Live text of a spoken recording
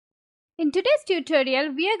In today's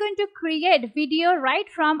tutorial, we are going to create video right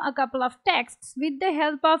from a couple of texts with the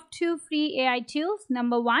help of two free AI tools.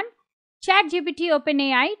 Number one, ChatGPT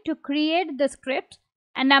OpenAI to create the script,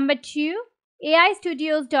 and number two,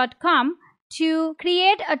 AIstudios.com to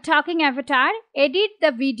create a talking avatar, edit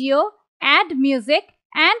the video, add music,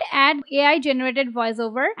 and add AI generated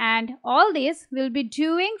voiceover, and all this we'll be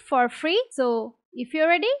doing for free. So if you're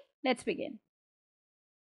ready, let's begin.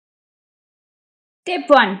 Step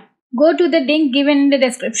 1. Go to the link given in the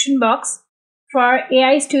description box for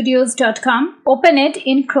AIstudios.com. Open it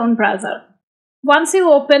in Chrome browser. Once you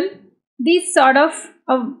open, this sort of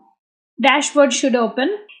a dashboard should open.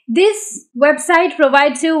 This website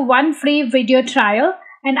provides you one free video trial,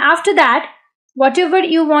 and after that, whatever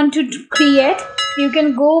you want to create, you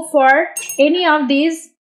can go for any of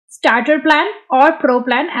these starter plan or pro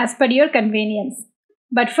plan as per your convenience.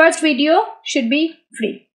 But first video should be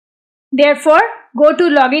free. Therefore, go to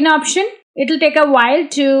login option. It will take a while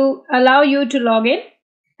to allow you to log in.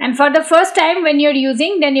 And for the first time when you're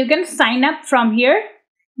using, then you can sign up from here.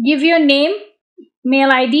 Give your name,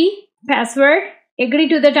 mail ID, password, agree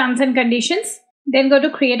to the terms and conditions. Then go to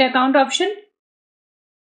create account option.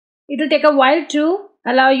 It will take a while to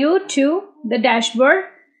allow you to the dashboard.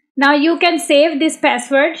 Now you can save this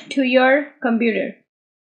password to your computer.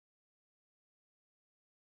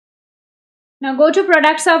 Now go to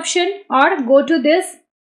products option or go to this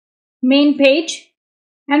main page,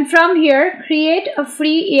 and from here create a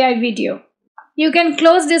free AI video. You can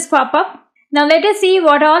close this pop-up. Now let us see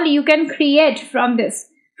what all you can create from this.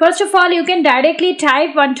 First of all, you can directly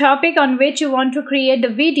type one topic on which you want to create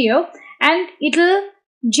the video, and it will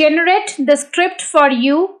generate the script for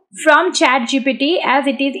you from ChatGPT as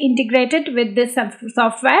it is integrated with this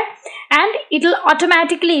software, and it will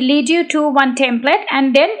automatically lead you to one template,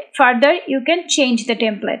 and then further you can change the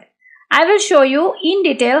template. I will show you in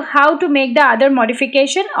detail how to make the other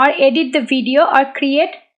modification or edit the video or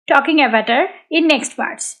create talking avatar in next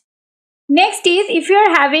parts. Next is, if you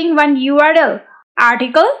are having one URL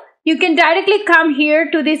article, you can directly come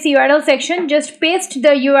here to this URL section, just paste the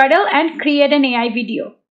URL and create an AI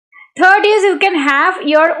video. Third is, you can have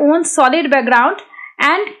your own solid background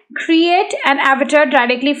and create an avatar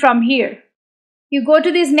directly from here. You go to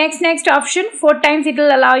this next option. 4 times it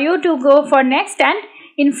will allow you to go for next, and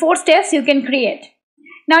in 4 steps you can create.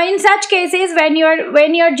 Now in such cases, when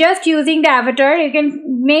you're just using the avatar, you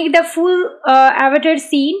can make the full avatar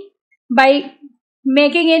scene by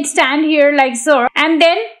making it stand here like so, and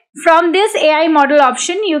then from this AI model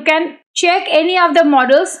option you can check any of the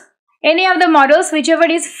models whichever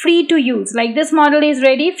is free to use. Like this model is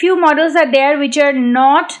ready. Few models are there which are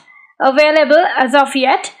not available as of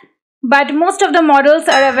yet, but most of the models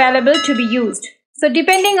are available to be used. So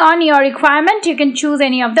depending on your requirement, you can choose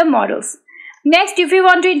any of the models. Next, if you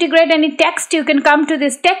want to integrate any text, you can come to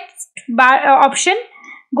this text bar option.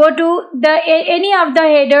 Go to any of the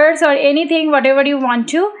headers or anything, whatever you want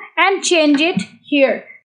to, and change it here.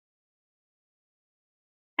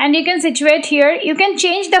 And you can situate here. You can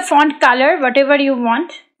change the font color, whatever you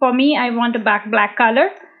want. For me, I want a black color.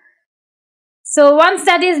 So once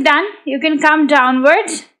that is done, you can come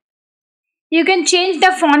downwards. You can change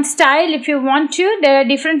the font style if you want to. There are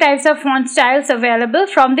different types of font styles available.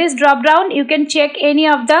 From this drop down, you can check any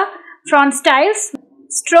of the font styles.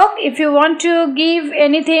 Stroke, if you want to give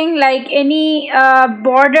anything like any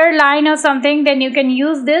border line or something, then you can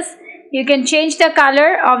use this. You can change the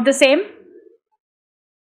color of the same.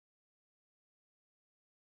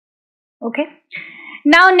 Okay.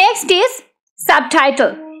 Now next is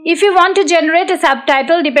subtitle. If you want to generate a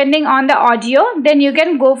subtitle depending on the audio, then you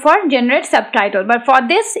can go for generate subtitle. But for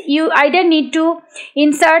this, you either need to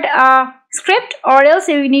insert a script or else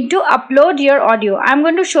you need to upload your audio. I'm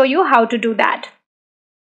going to show you how to do that.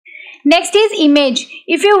 Next is image.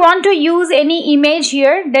 If you want to use any image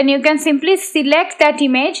here, then you can simply select that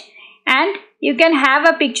image and you can have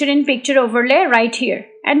a picture-in-picture overlay right here.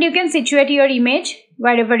 And you can situate your image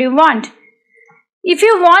wherever you want. If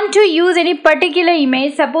you want to use any particular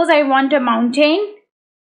image, suppose I want a mountain,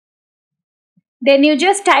 then you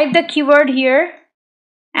just type the keyword here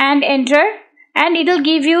and enter, and it will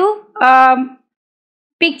give you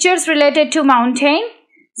pictures related to mountain.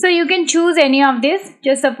 So you can choose any of this.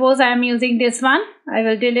 Just suppose I am using this one. I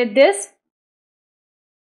will delete this.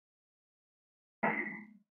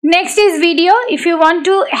 Next is video. If you want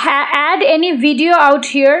to add any video out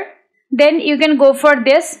here, then you can go for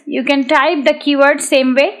this. You can type the keyword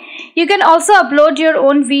same way. You can also upload your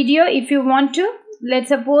own video if you want to. Let's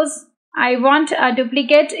suppose I want a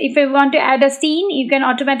duplicate. If I want to add a scene, you can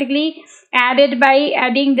automatically add it by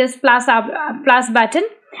adding this plus button.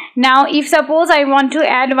 Now if suppose I want to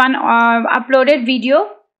add one uploaded video,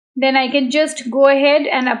 then I can just go ahead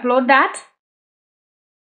and upload that.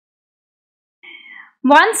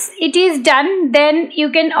 Once it is done, then you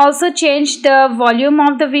can also change the volume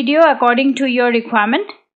of the video according to your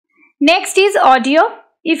requirement. Next is audio.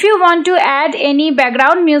 If you want to add any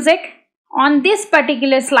background music on this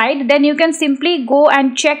particular slide, then you can simply go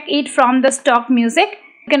and check it from the stock music.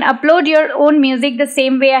 You can upload your own music the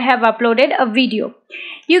same way I have uploaded a video.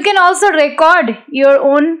 You can also record your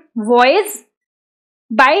own voice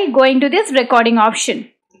by going to this recording option.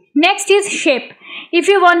 Next is shape. If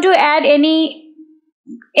you want to add any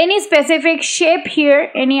specific shape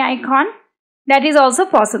here, any icon, that is also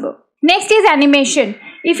possible. Next is animation.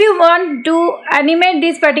 If you want to animate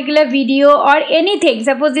this particular video or anything,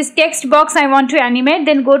 suppose this text box I want to animate,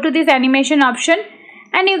 then go to this animation option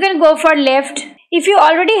and you can go for left. If you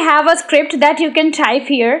already have a script, that you can type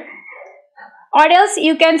here, or else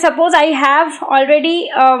you can, suppose I have already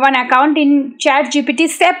one account in ChatGPT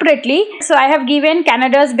separately, so I have given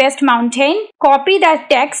Canada's best mountain, copy that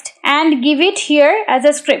text and give it here as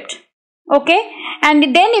a script. Okay, and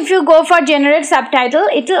then if you go for generate subtitle,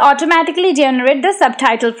 it will automatically generate the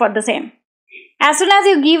subtitle for the same. As soon as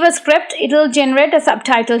you give a script, it will generate a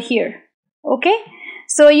subtitle here. Okay,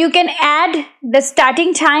 so you can add the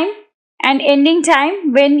starting time and ending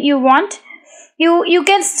time when you want. You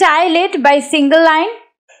can style it by single line.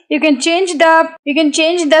 You can change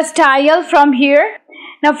the style from here.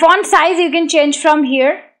 Now font size you can change from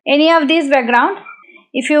here, any of these background.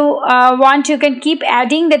 If you want, you can keep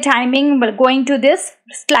adding the timing by going to this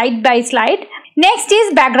slide by slide. Next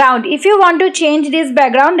is background. If you want to change this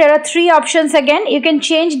background, there are three options again. You can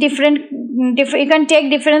change you can take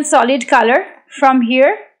different solid color from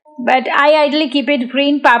here, but I ideally keep it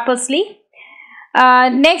green purposely.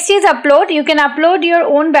 Next is upload. You can upload your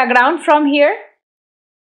own background from here.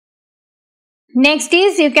 Next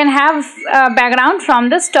is you can have background from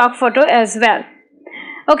the stock photo as well.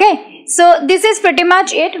 Okay, so this is pretty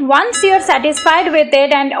much it. Once you are satisfied with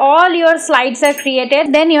it and all your slides are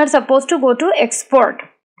created, then you are supposed to go to export.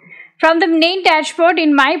 From the main dashboard,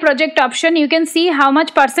 in my project option, you can see how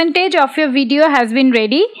much percentage of your video has been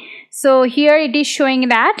ready. So here it is showing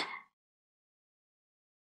that.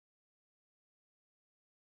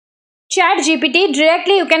 ChatGPT,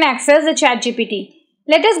 directly you can access the ChatGPT.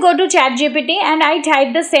 Let us go to ChatGPT and I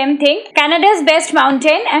type the same thing, Canada's best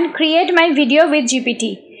mountain, and create my video with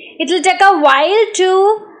GPT. It will take a while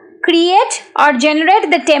to create or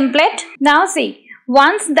generate the template. Now see,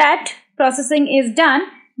 once that processing is done,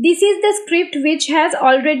 this is the script which has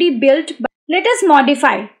already built. Let us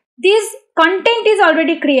modify. This content is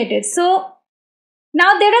already created. So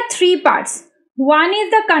now there are three parts. One is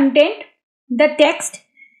the content, the text.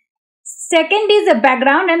 Second is the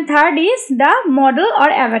background, and third is the model or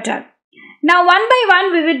avatar. Now one by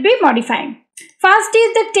one we will be modifying. First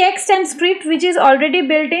is the text and script which is already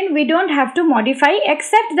built in. We don't have to modify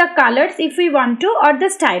except the colors if we want to, or the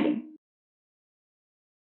styling.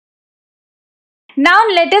 Now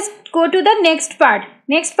let us go to the next part.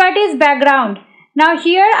 Next part is background. Now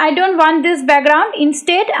here I don't want this background.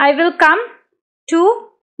 Instead I will come to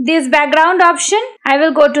this background option. I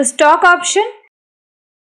will go to stock option.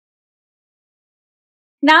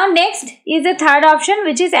 Now next is the third option,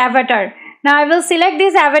 which is avatar. Now I will select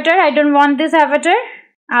this avatar. I don't want this avatar.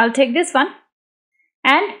 I'll take this one.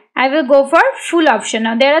 And I will go for full option.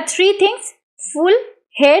 Now there are three things: full,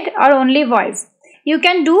 head, or only voice. You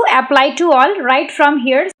can do apply to all right from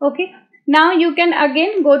here. Okay. Now you can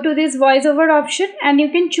again go to this voiceover option and you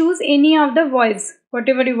can choose any of the voice,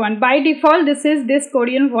 whatever you want. By default this is this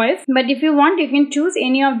Korean voice, but if you want you can choose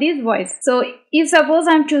any of these voice. So if suppose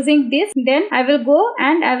I'm choosing this, then I will go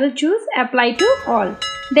and I will choose apply to all.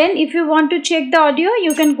 Then if you want to check the audio,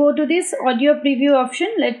 you can go to this audio preview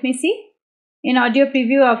option. Let me see. In audio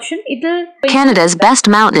preview option, it will Canada's best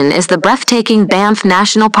mountain is the breathtaking Banff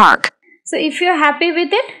National Park. So if you're happy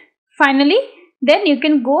with it, finally, then you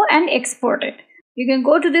can go and export it. You can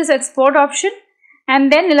go to this export option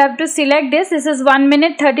and then you'll have to select this. This is 1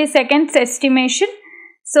 minute 30 seconds estimation.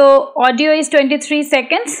 So audio is 23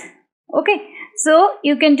 seconds. Okay. So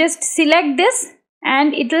you can just select this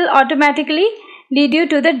and it will automatically lead you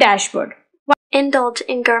to the dashboard. Indulge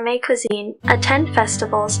in gourmet cuisine, attend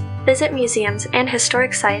festivals, visit museums and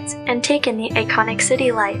historic sites, and take in the iconic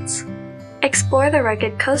city lights. Explore the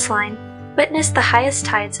rugged coastline, witness the highest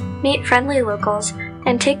tides, meet friendly locals,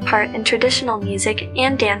 and take part in traditional music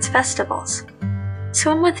and dance festivals.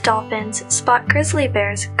 Swim with dolphins, spot grizzly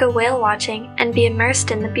bears, go whale watching, and be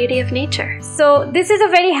immersed in the beauty of nature. So this is a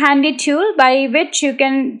very handy tool by which you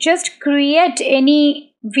can just create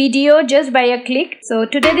any video just by a click. So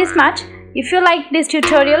today this much. If you like this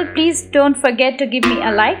tutorial, please don't forget to give me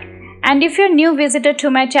a like. And if you're new visitor to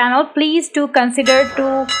my channel, please do consider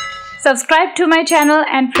to subscribe to my channel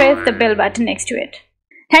and press the bell button next to it.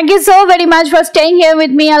 Thank you so very much for staying here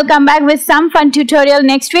with me. I'll come back with some fun tutorial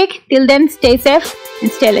next week. Till then, stay safe and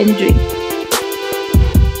stay legendary.